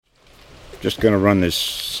just going to run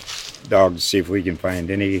this dog to see if we can find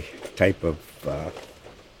any type of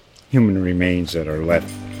human remains that are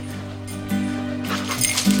left.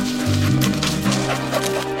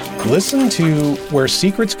 Listen to Where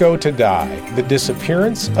Secrets Go to Die, The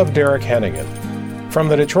Disappearance of Derek Hennigan. From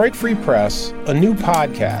the Detroit Free Press, a new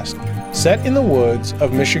podcast set in the woods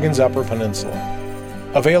of Michigan's Upper Peninsula.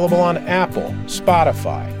 Available on Apple,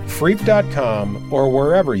 Spotify, Freep.com, or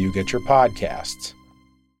wherever you get your podcasts.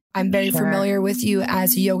 I'm very familiar with you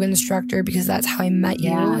as a yoga instructor because that's how I met you.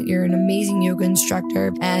 Yeah. You're an amazing yoga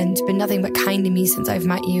instructor and been nothing but kind to me since I've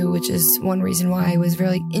met you, which is one reason why I was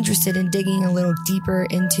really interested in digging a little deeper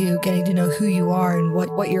into getting to know who you are and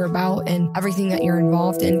what you're about and everything that you're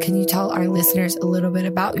involved in. Can you tell our listeners a little bit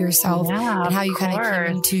about yourself and how you kind of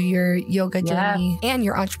came into your yoga journey and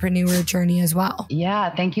your entrepreneur journey as well?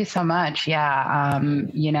 Yeah, thank you so much. Yeah,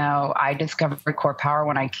 I discovered Core Power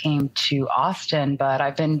when I came to Austin, but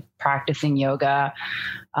I've been practicing yoga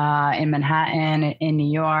in Manhattan, in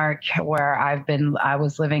New York, where I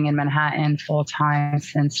was living in Manhattan full time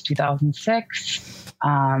since 2006.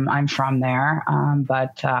 I'm from there,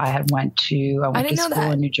 but I went to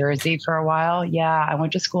school in New Jersey for a while. Yeah, I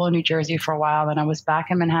went to school in New Jersey for a while, then I was back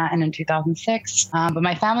in Manhattan in 2006. But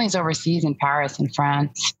my family's overseas in Paris and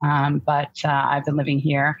France, but I've been living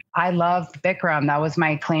here. I loved Bikram. That was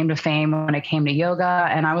my claim to fame when it came to yoga,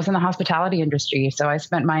 and I was in the hospitality industry, so I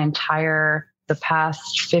spent the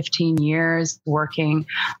past 15 years working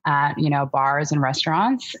at, bars and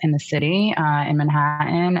restaurants in the city, in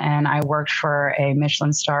Manhattan. And I worked for a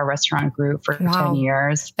Michelin star restaurant group for 10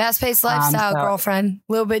 years. Fast-paced lifestyle, girlfriend.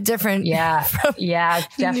 A little bit different. Yeah. Yeah.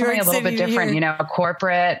 It's definitely a little bit different,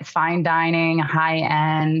 corporate, fine dining, high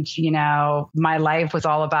end, my life was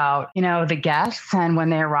all about, the guests and when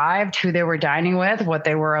they arrived, who they were dining with, what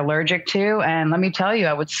they were allergic to. And let me tell you,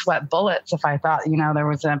 I would sweat bullets if I thought, there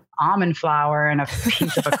was an almond flour and a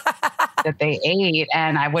piece of that they ate,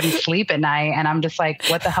 and I wouldn't sleep at night. And I'm just like,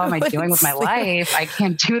 what the hell am I doing with my life? I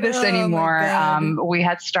can't do this anymore. I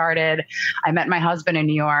met my husband in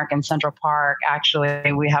New York in Central Park.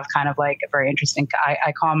 Actually, we have kind of like a very interesting,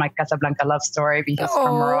 I call him my Casablanca love story because he's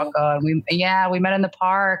from Morocco. And we met in the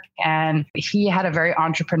park, and he had a very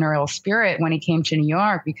entrepreneurial spirit when he came to New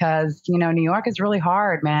York because, New York is really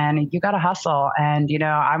hard, man. You got to hustle. And,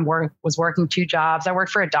 was working 2 jobs. I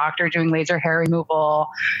worked for a doctor doing laser hair removal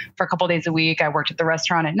for a couple days a week. I worked at the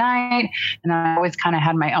restaurant at night, and I always kind of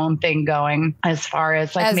had my own thing going as far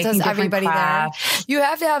as like making different everybody crafts. There. You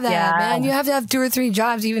have to have that, man. You have to have 2 or 3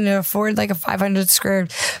 jobs even to afford like a 500 square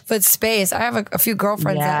foot space. I have a few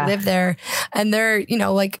girlfriends that live there, and they're,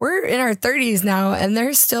 we're in our 30s now, and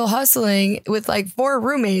they're still hustling with like 4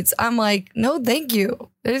 roommates. I'm like, no, thank you.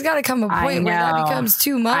 There's got to come a point where that becomes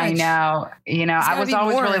too much. I know. I was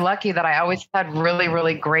always really lucky that I always had really,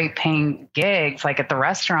 really great paying gigs like at the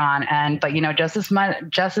restaurant. But just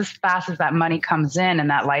as fast as that money comes in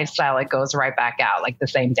and that lifestyle, it goes right back out like the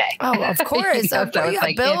same day. Oh, of course. So it's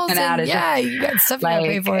like bills and you got stuff you got to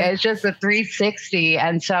pay for. It's just a 360.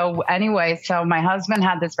 And so anyway, so my husband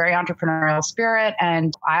had this very entrepreneurial spirit,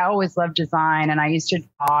 and I always loved design, and I used to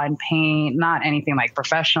draw and paint, not anything like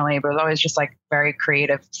professionally, but it was always just like very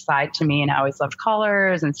creative side to me. And I always loved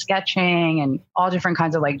colors and sketching and all different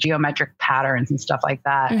kinds of like geometric patterns and stuff like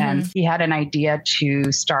that. Mm-hmm. And he had an idea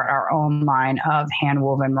to start our own line of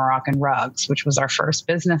hand-woven Moroccan rugs, which was our first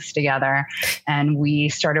business together. And we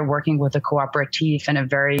started working with a cooperative in a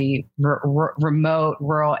very remote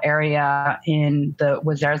rural area in the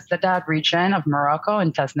Ouarzazate region of Morocco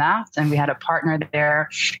in Tasnafs. And we had a partner there.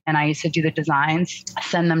 And I used to do the designs,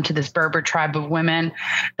 send them to this Berber tribe of women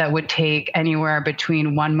that would take anywhere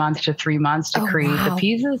between 1 month to 3 months to create the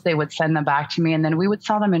pieces. They would send them back to me, and then we would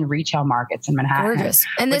sell them in retail markets in Manhattan. Gorgeous.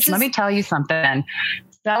 And let me tell you something.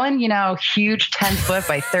 Selling, huge 10-foot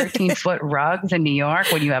by 13-foot rugs in New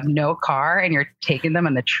York when you have no car and you're taking them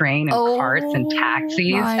on the train and carts and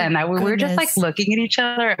taxis. And we were just like looking at each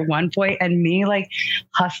other at one point, and me like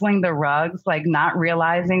hustling the rugs, like not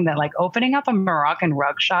realizing that like opening up a Moroccan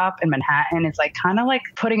rug shop in Manhattan is like kind of like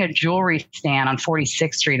putting a jewelry stand on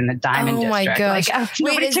 46th Street in the Diamond District. Oh my gosh. Like,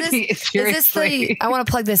 wait, is this I want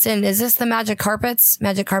to plug this in. Is this the Magic Carpets?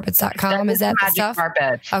 MagicCarpets.com? Is that the stuff?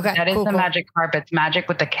 Carpets. Okay. That is the Magic Carpets. Magic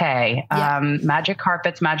with the K. Magic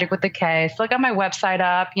Carpets, Magic with the K. Still got my website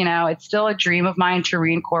up. You know, it's still a dream of mine to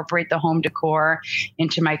reincorporate the home decor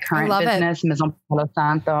into my current business, Maison Palo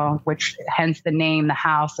Santo, which hence the name, the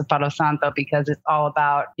House of Palo Santo, because it's all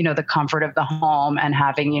about, you know, the comfort of the home and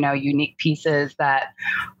having, you know, unique pieces that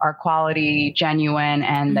are quality, genuine,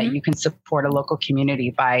 and that you can support a local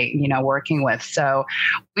community by, you know, working with. So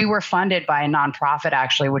we were funded by a nonprofit,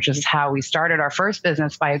 actually, which is how we started our first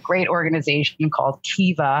business, by a great organization called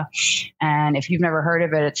Kiva. And if you've never heard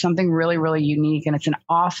of it, it's something really, really unique. And it's an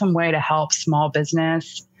awesome way to help small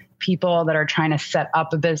business people that are trying to set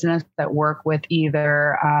up a business that work with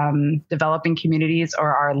either developing communities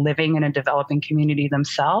or are living in a developing community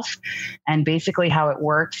themselves. And basically how it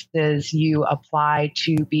works is you apply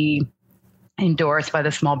to be endorsed by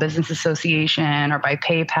the Small Business Association or by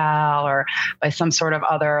PayPal or by some sort of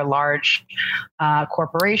other large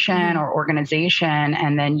corporation or organization.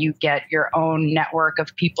 And then you get your own network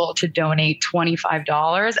of people to donate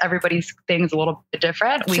 $25. Everybody's thing's a little bit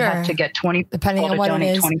different. We have to get 20 depending people on to what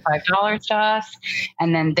it donate is. $25 to us.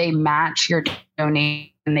 And then they match your donation.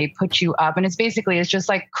 And they put you up, and it's just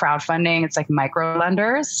like crowdfunding. It's like micro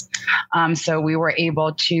lenders. So we were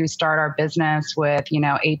able to start our business with, you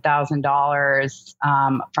know,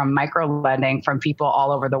 $8,000 from micro lending from people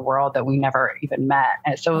all over the world that we never even met.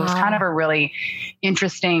 And so it was kind of a really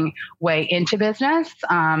interesting way into business.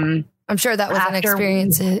 I'm sure that was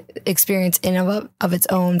an experience in of its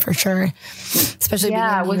own, for sure. Especially being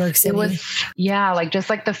in New York City. Like just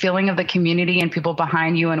like the feeling of the community and people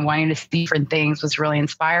behind you and wanting to see different things was really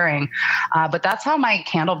inspiring. But that's how my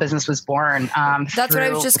candle business was born. That's what I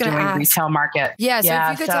was just going to ask. Retail market. Yeah. So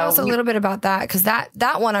if you could tell us a little bit about that, because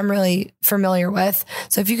that one I'm really familiar with.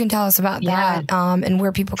 So if you can tell us about that and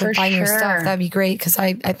where people can find your stuff, that'd be great. Because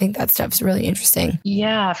I think that stuff's really interesting.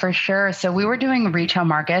 Yeah, for sure. So we were doing retail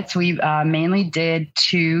markets. We mainly did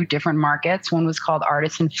 2 different markets. One was called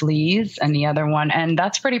Artisan Fleas and the other one, and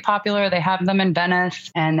that's pretty popular. They have them in Venice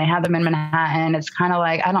and they have them in Manhattan. It's kind of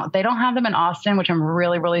like, they don't have them in Austin, which I'm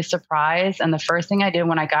really, really surprised. And the first thing I did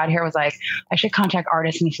when I got here was like, I should contact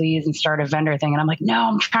Artisan Fleas and start a vendor thing. And I'm like, no,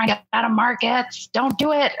 I'm trying to get out of markets. Don't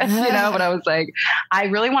do it. You know, but I was like, I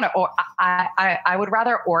really want to, I would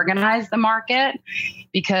rather organize the market,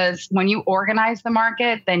 because when you organize the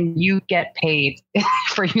market, then you get paid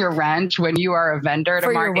for your rent. When you are a vendor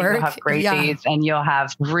to market, you'll have great days and you'll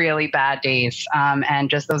have really bad days. And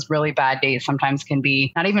just those really bad days sometimes can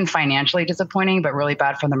be not even financially disappointing, but really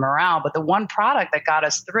bad for the morale. But the one product that got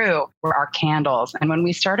us through were our candles. And when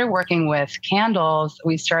we started working with candles,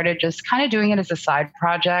 we started just kind of doing it as a side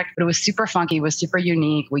project, but it was super funky. It was super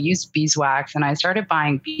unique. We used beeswax, and I started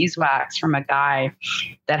buying beeswax from a guy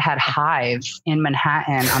that had hives in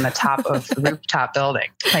Manhattan on the top of the rooftop building.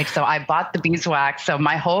 So I bought the beeswax. So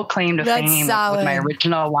my whole claim to fame with my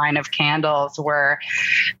original line of candles were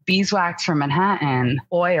beeswax from Manhattan,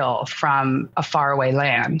 oil from a faraway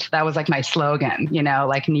land. That was like my slogan, you know,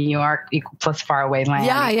 like New York plus faraway land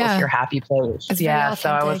equals your happy place. So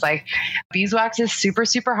I was like, beeswax is super,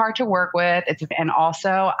 super hard to work with. And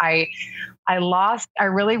also I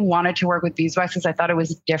really wanted to work with beeswax because I thought it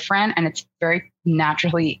was different and it's very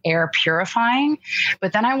naturally air purifying.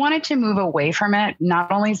 But then I wanted to move away from it.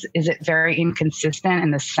 Not only is it very inconsistent in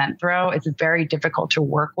the scent throw, it's very difficult to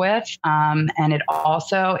work with. And it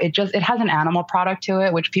has an animal product to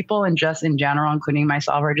it, which people in general, including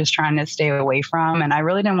myself, are just trying to stay away from. And I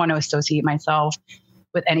really didn't want to associate myself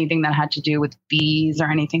with anything that had to do with bees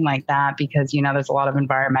or anything like that, because, you know, there's a lot of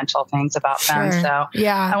environmental things about them. So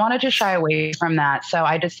I wanted to shy away from that. So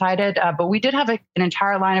I decided, but we did have an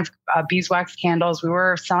entire line of beeswax candles. We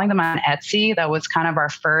were selling them on Etsy. That was kind of our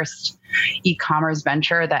first e-commerce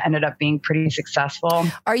venture that ended up being pretty successful.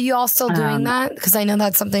 Are you all still doing that? Because I know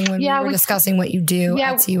that's something when we were discussing what you do,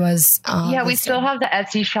 Etsy was... we still have the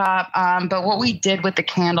Etsy shop. But what we did with the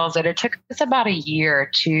candles, it took us about a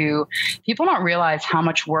year to... People don't realize how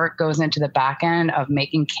much work goes into the back end of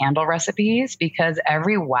making candle recipes, because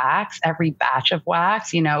every batch of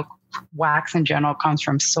wax, you know, wax in general comes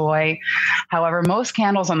from soy. However, most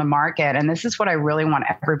candles on the market, and this is what I really want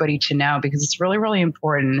everybody to know, because it's really, really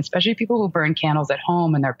important, especially people who burn candles at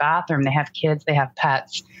home in their bathroom, they have kids, they have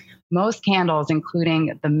pets. Most candles,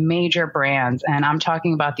 including the major brands, and I'm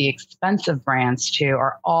talking about the expensive brands too,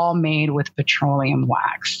 are all made with petroleum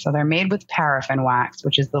wax. So they're made with paraffin wax,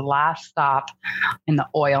 which is the last stop in the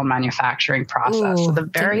oil manufacturing process. So the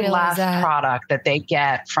very last product that they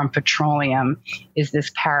get from petroleum is this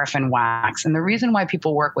paraffin wax. And the reason why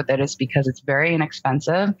people work with it is because it's very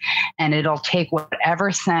inexpensive and it'll take whatever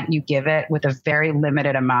scent you give it with a very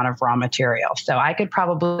limited amount of raw material. So I could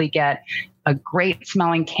probably get a great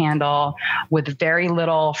smelling candle with very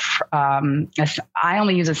little, I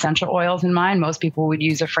only use essential oils in mine. Most people would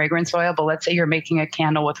use a fragrance oil, but let's say you're making a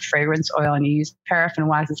candle with a fragrance oil and you use paraffin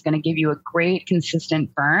wax, it's going to give you a great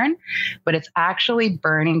consistent burn, but it's actually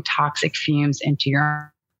burning toxic fumes into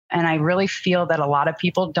your. And I really feel that a lot of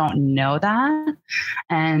people don't know that,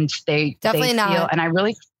 and they definitely they feel, not. And I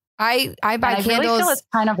really, I buy candles. Really feel it's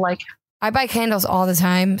kind of like, I buy candles all the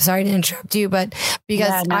time. Sorry to interrupt you, but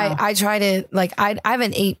because I try to, like, I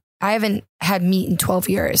haven't had meat in 12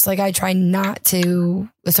 years. Like, I try not to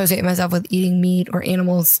associate myself with eating meat or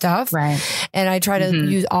animal stuff. Right. And I try to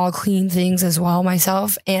use all clean things as well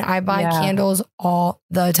myself. And I buy candles all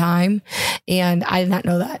the time. And I did not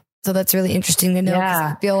know that. So that's really interesting to know.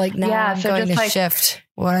 I feel like now I'm going to shift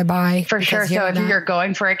what I buy. For sure. So if you're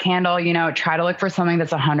going for a candle, try to look for something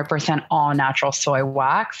that's 100% all natural soy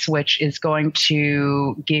wax, which is going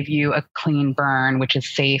to give you a clean burn, which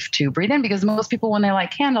is safe to breathe in, because most people, when they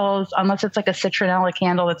light candles, unless it's like a citronella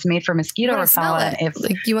candle that's made for mosquito repellent, if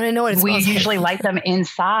like you want to know what it smells we usually light them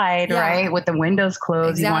inside, right? With the windows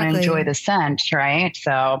closed, you want to enjoy the scent, right?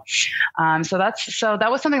 So, that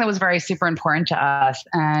was something that was very super important to us.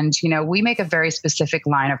 And, we make a very specific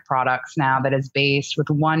line of products now that is based with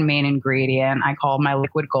one main ingredient I call my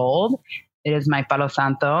liquid gold. It is my Palo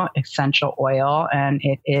Santo essential oil, and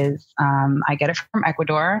it is, I get it from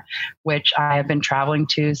Ecuador, which I have been traveling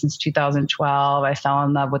to since 2012. I fell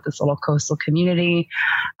in love with this little coastal community,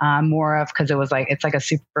 because it's like a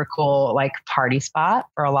super cool, like, party spot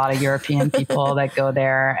for a lot of European people that go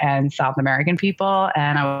there and South American people.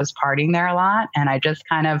 And I was partying there a lot. And I just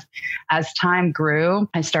kind of, as time grew,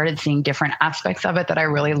 I started seeing different aspects of it that I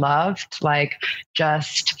really loved, like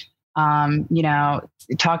just,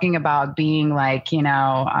 talking about being like,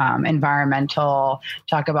 environmental,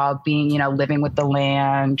 talk about being, living with the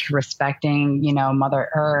land, respecting, Mother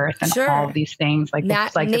Earth and all of these things like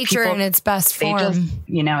nature in its best form. They just,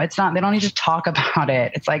 it's not, they don't need to talk about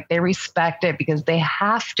it. It's like, they respect it because they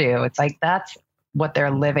have to. It's like, that's what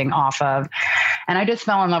they're living off of. And I just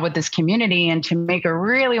fell in love with this community. And to make a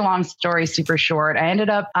really long story super short, I ended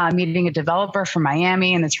up meeting a developer from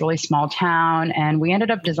Miami in this really small town. And we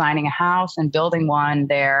ended up designing a house and building one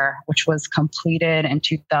there, which was completed in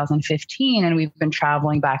 2015. And we've been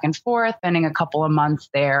traveling back and forth, spending a couple of months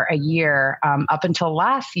there a year up until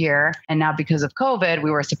last year. And now because of COVID,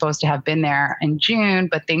 we were supposed to have been there in June,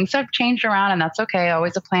 but things have changed around, and that's okay.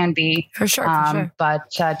 Always a plan B. For sure.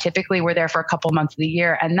 But typically we're there for a couple of months of the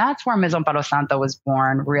year. And that's where Maison Palo Santo was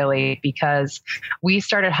born, really, because we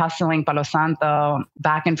started hustling Palo Santo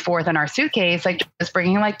back and forth in our suitcase, like just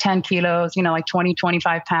bringing like 10 kilos, like 20,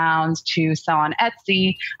 25 pounds to sell on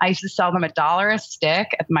Etsy. I used to sell them $1 a stick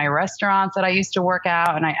at my restaurants that I used to work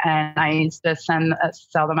out. And I used to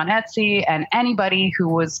sell them on Etsy, and anybody who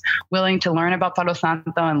was willing to learn about Palo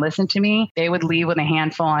Santo and listen to me, they would leave with a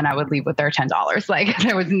handful and I would leave with their $10. Like,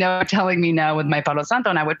 there was no telling me no with my Palo Santo,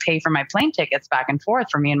 and I would pay for my plane tickets back and forth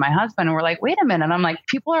for me and my husband. And we're like, wait a minute. And I'm like,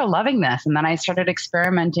 people are loving this. And then I started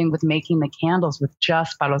experimenting with making the candles with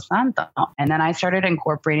just Palo Santo. And then I started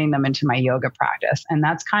incorporating them into my yoga practice. And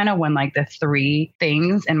that's kind of when like the three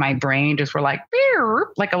things in my brain just were like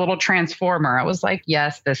a little transformer. I was like,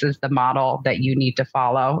 yes, this is the model that you need to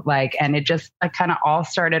follow. And it just kind of all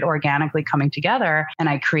started organically coming together. And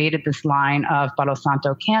I created this line of Palo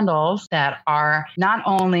Santo candles that are not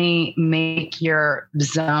only make your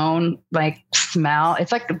zone smell,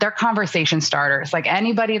 it's like they're conversation starters. Like,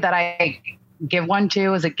 anybody that I give one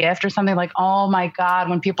to as a gift or something, like, oh my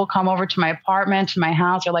God, when people come over to my apartment, to my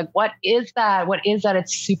house, they're like, what is that? What is that?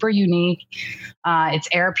 It's super unique. It's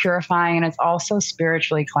air purifying, and it's also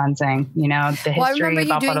spiritually cleansing. The history. Well, I remember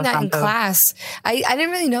you doing that in class. I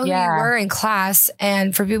didn't really know who you were in class.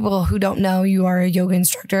 And for people who don't know, you are a yoga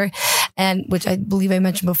instructor, and which I believe I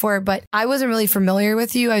mentioned before, but I wasn't really familiar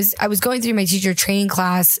with you. I was going through my teacher training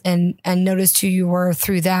class and noticed who you were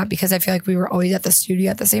through that, because I feel like we were always at the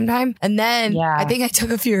studio at the same time. And then I think I took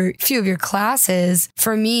a few of your classes.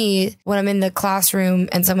 For me, when I'm in the classroom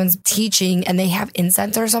and someone's teaching and they have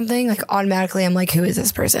incense or something, like, automatically I'm like, who is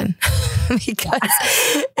this person? Because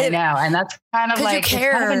I know. And that's kind of like, it's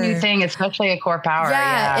kind of a new thing, especially at Core Power.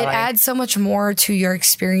 Yeah, it adds so much more to your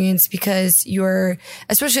experience, because you're,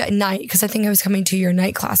 especially at night, because I think I was coming to your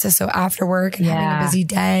night classes. So after work and having a busy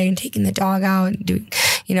day and taking the dog out and doing,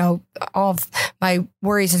 all of my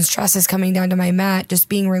worries and stresses coming down to my mat, just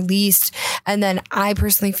being released. And then I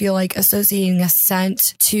personally feel like associating a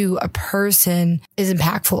scent to a person is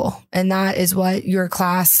impactful. And that is what your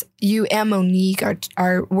class, you and Monique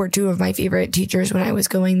were two of my favorite teachers when I was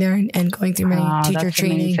going there and going through my teacher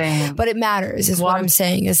training. Amazing. But it matters is what I'm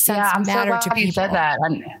saying is scents matter to people. You said that.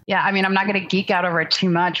 I'm not going to geek out over it too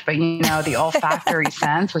much, but the olfactory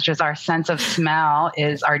sense, which is our sense of smell,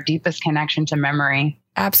 is our deepest connection to memory.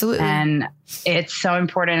 Absolutely. And it's so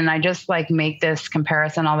important. And I just make this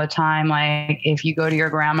comparison all the time. Like if you go to your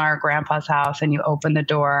grandma or grandpa's house and you open the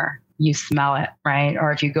door, you smell it, right?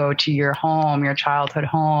 Or if you go to your home, your childhood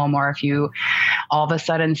home, or if you all of a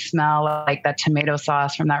sudden smell like that tomato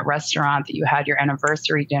sauce from that restaurant that you had your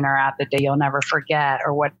anniversary dinner at the day you'll never forget,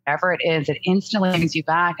 or whatever it is, it instantly brings you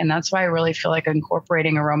back. And that's why I really feel like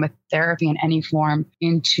incorporating aromatherapy in any form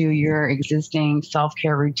into your existing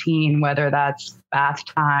self-care routine, whether that's bath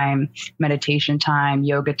time, meditation time,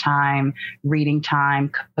 yoga time, reading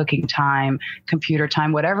time, cooking time, computer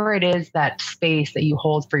time, whatever it is, that space that you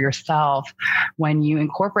hold for yourself. When you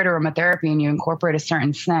incorporate aromatherapy and you incorporate a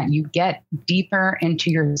certain scent, you get deeper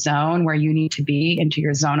into your zone where you need to be, into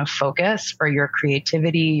your zone of focus for your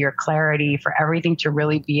creativity, your clarity, for everything to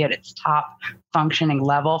really be at its top functioning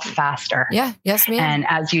level faster. Yeah. Yes, ma'am. And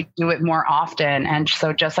as you do it more often. And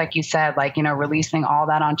so just like you said, releasing all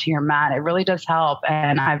that onto your mat, it really does help.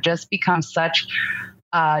 And I've just become such,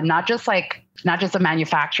 not just a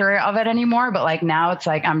manufacturer of it anymore, but now it's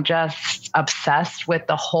I'm just obsessed with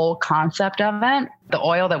the whole concept of it. The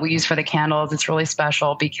oil that we use for the candles, it's really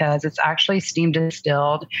special because it's actually steam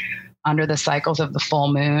distilled under the cycles of the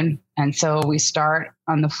full moon. And so we start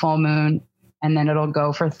on the full moon, and then it'll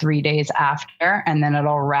go for 3 days after, and then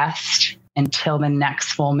it'll rest until the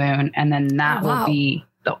next full moon. And then that will be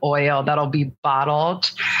the oil that'll be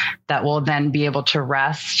bottled, that will then be able to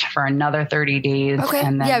rest for another 30 days. Okay.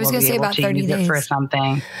 And then I was going to say about 30 days for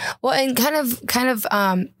something. Well, and kind of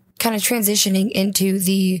transitioning into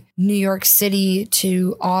the New York City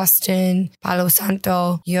to Austin, Palo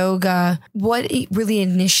Santo yoga, what really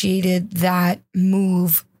initiated that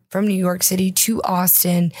move from New York City to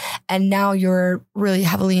Austin? And now you're really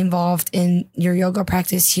heavily involved in your yoga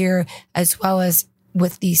practice here, as well as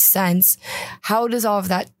with these scents. How does all of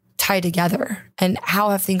that tie together? And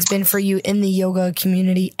how have things been for you in the yoga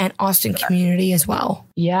community and Austin community as well?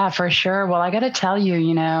 Yeah, for sure. Well, I got to tell you,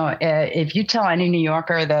 if you tell any New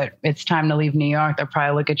Yorker that it's time to leave New York, they'll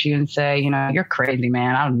probably look at you and say, you're crazy,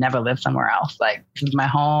 man. I'll never live somewhere else. This is my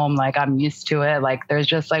home. I'm used to it. There's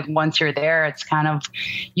just once you're there, it's kind of,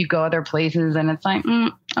 you go other places and it's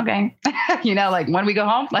okay. When we go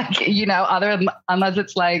home, unless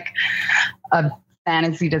it's a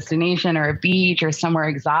fantasy destination or a beach or somewhere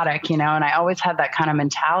exotic, and I always had that kind of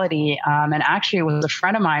mentality. And actually it was a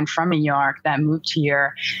friend of mine from New York that moved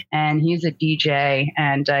here, and he's a DJ,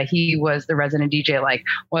 and he was the resident DJ,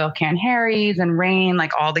 Oil Can Harry's and Rain,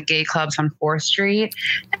 all the gay clubs on 4th Street.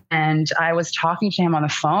 And I was talking to him on the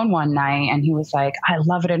phone one night, and he was like, I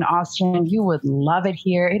love it in Austin. You would love it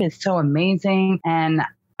here. It is so amazing. And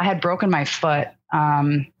I had broken my foot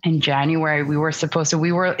in January. We were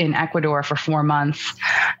in Ecuador for 4 months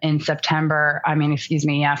from September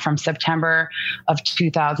of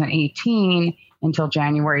 2018 until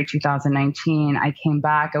January 2019. I came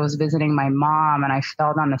back, I was visiting my mom, and I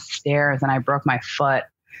fell down the stairs and I broke my foot.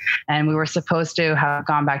 And we were supposed to have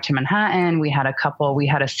gone back to Manhattan. We had a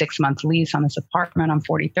 6-month lease on this apartment on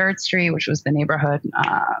 43rd Street, which was the neighborhood,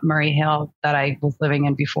 Murray Hill, that I was living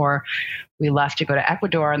in before we left to go to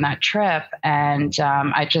Ecuador on that trip. And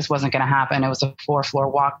it just wasn't going to happen. It was a 4-floor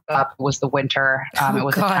walk up. It was the winter. It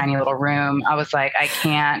was a tiny little room. I was like, I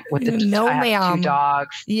can't with I have 2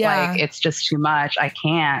 dogs. Yeah. It's just too much. I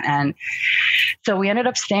can't. And so we ended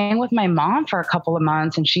up staying with my mom for a couple of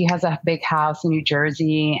months, and she has a big house in New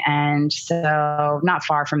Jersey. And so not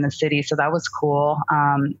far from the city. So that was cool.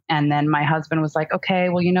 And then my husband was like, okay,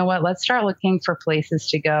 well, you know what? Let's start looking for places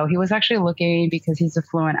to go. He was actually looking because he's a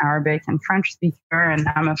fluent Arabic and French speaker, and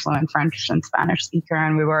I'm a fluent French and Spanish speaker.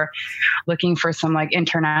 And we were looking for some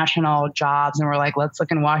international jobs, and we're like, let's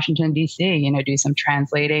look in Washington, D.C., do some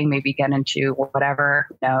translating, maybe get into whatever,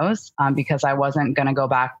 who knows, because I wasn't going to go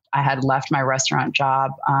back. I had left my restaurant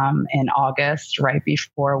job in August, right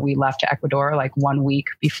before we left to Ecuador, 1 week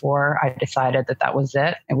before I decided that was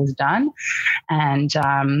it. It was done. and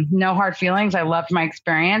no hard feelings. I loved my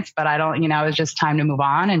experience, but I don't, it was just time to move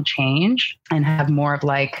on and change and have more of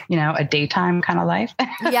like, a daytime kind of life.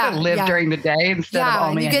 Yeah. Live during the day instead of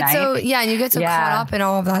only at night. And you get so caught up in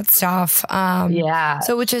all of that stuff.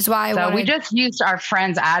 So which is why we just used our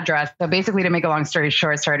friend's address. So basically, to make a long story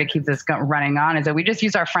short, sorry to keep this running on, is that we just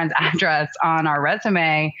used our friend's address on our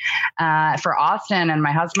resume for Austin. And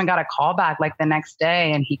my husband got a call back like the next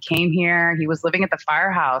day, and he came here. He was living at the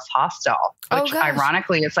Firehouse Hostel, which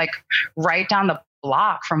ironically is like right down the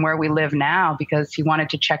block from where we live now, because he wanted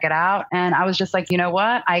to check it out. And I was just like, you know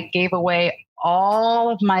what? I gave away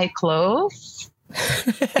all of my clothes.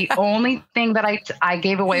 The only thing that I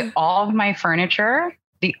gave away all of my furniture.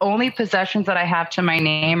 The only possessions that I have to my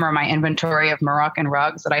name are my inventory of Moroccan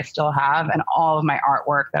rugs that I still have, and all of my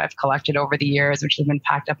artwork that I've collected over the years, which has been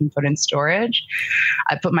packed up and put in storage.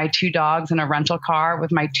 I put my 2 dogs in a rental car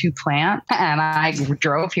with my 2 plants, and I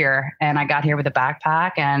drove here, and I got here with a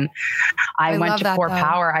backpack, and I went to Core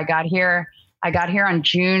Power. I got here on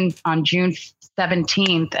June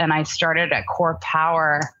 17th, and I started at Core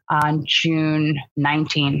Power on June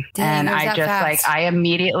 19th. Damn, and I just I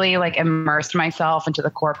immediately immersed myself into the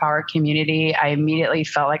Core Power community. I immediately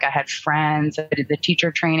felt like I had friends. I did the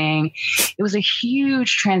teacher training. It was a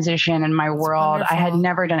huge transition in my world. I had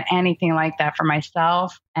never done anything like that for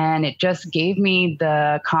myself. And it just gave me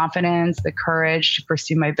the confidence, the courage to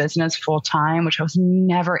pursue my business full time, which I was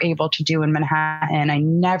never able to do in Manhattan. I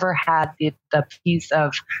never had the peace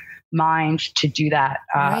of mind to do that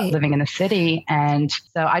living in the city. And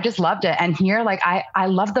so I just loved it. And here, I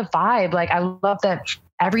love the vibe. I love that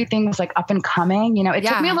everything was up and coming. It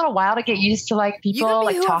took me a little while to get used to people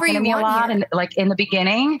talking to me a lot. Here. And in the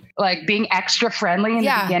beginning, being extra friendly in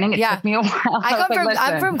the beginning, it took me a while.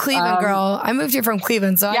 I'm from Cleveland, girl. I moved here from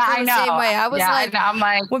Cleveland. So I feel the same way. I was I'm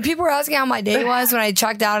like, when people were asking how my day was, when I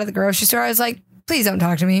checked out of the grocery store, I was like, please don't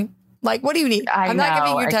talk to me. What do you need? I'm not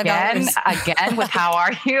giving you $10. Again, with how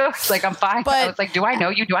are you? I'm fine. But I was like, do I know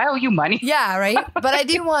you? Do I owe you money? Yeah, right. But I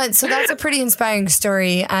do so that's a pretty inspiring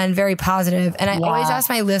story and very positive. And I always ask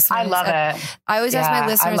my listeners. I love it. I always ask my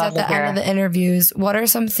listeners at the end of the interviews, what are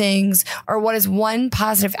some things, or what is one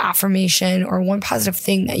positive affirmation or one positive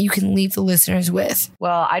thing that you can leave the listeners with?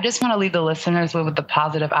 Well, I just want to leave the listeners with the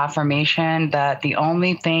positive affirmation that the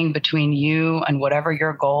only thing between you and whatever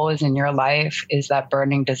your goal is in your life is that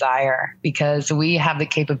burning desire. Because we have the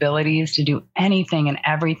capabilities to do anything and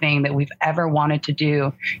everything that we've ever wanted to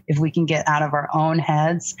do if we can get out of our own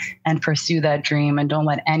heads and pursue that dream, and don't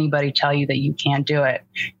let anybody tell you that you can't do it.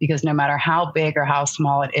 Because no matter how big or how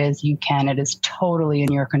small it is, you can. It is totally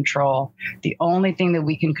in your control. The only thing that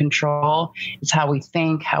we can control is how we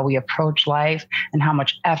think, how we approach life, and how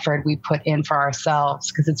much effort we put in for ourselves.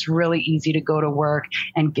 Because it's really easy to go to work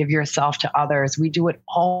and give yourself to others. We do it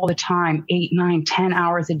all the time, 8, 9, 10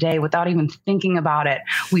 hours a day without even thinking about it.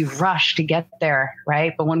 We rush to get there,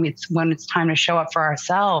 right? But when it's time to show up for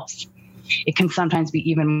ourselves, it can sometimes be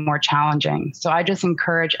even more challenging. So I just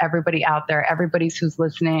encourage everybody out there, everybody who's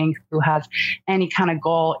listening, who has any kind of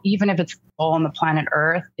goal, even if it's a goal on the planet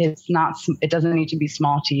Earth, it doesn't need to be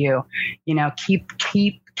small to you.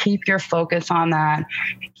 Keep your focus on that,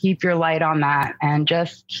 keep your light on that, and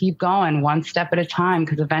just keep going one step at a time,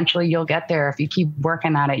 because eventually you'll get there. If you keep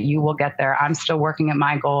working at it, you will get there. I'm still working at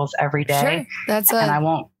my goals every day. Sure.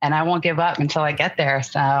 And I won't give up until I get there.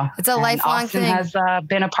 So it's a lifelong Austin thing. Has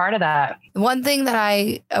been a part of that. One thing that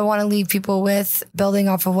I want to leave people with, building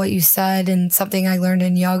off of what you said, and something I learned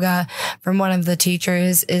in yoga from one of the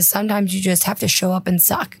teachers, is sometimes you just have to show up and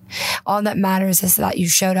suck. All that matters is that you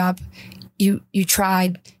showed up. You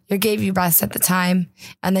tried, you gave your best at the time,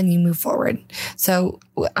 and then you move forward. So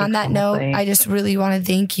on that note, I just really want to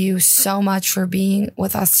thank you so much for being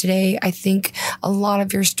with us today. I think a lot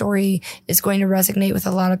of your story is going to resonate with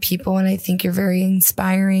a lot of people, and I think you're very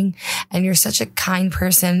inspiring, and you're such a kind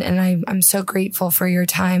person, and I'm so grateful for your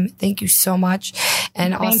time. Thank you so much.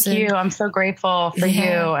 And thank you. I'm so grateful for you,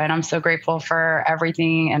 and I'm so grateful for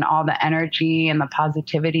everything and all the energy and the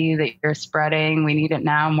positivity that you're spreading. We need it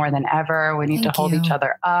now more than ever. We need to hold each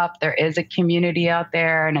other up. There is a community out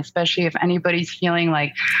there, and especially if anybody's feeling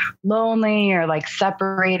lonely or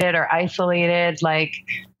separated or isolated,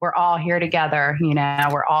 we're all here together,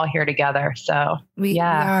 we're all here together. So we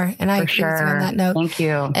are. And I agree with you on that note. Thank you.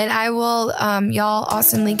 And I will, y'all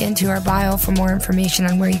also link into our bio for more information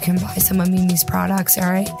on where you can buy some of Mimi's products. All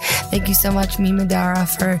right. Thank you so much, Mimi Daraa,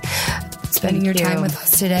 for spending your time with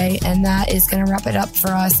us today. And that is going to wrap it up for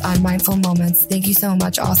us on Mindful Moments. Thank you so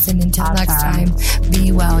much, Austin. Until next time,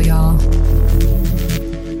 be well, y'all.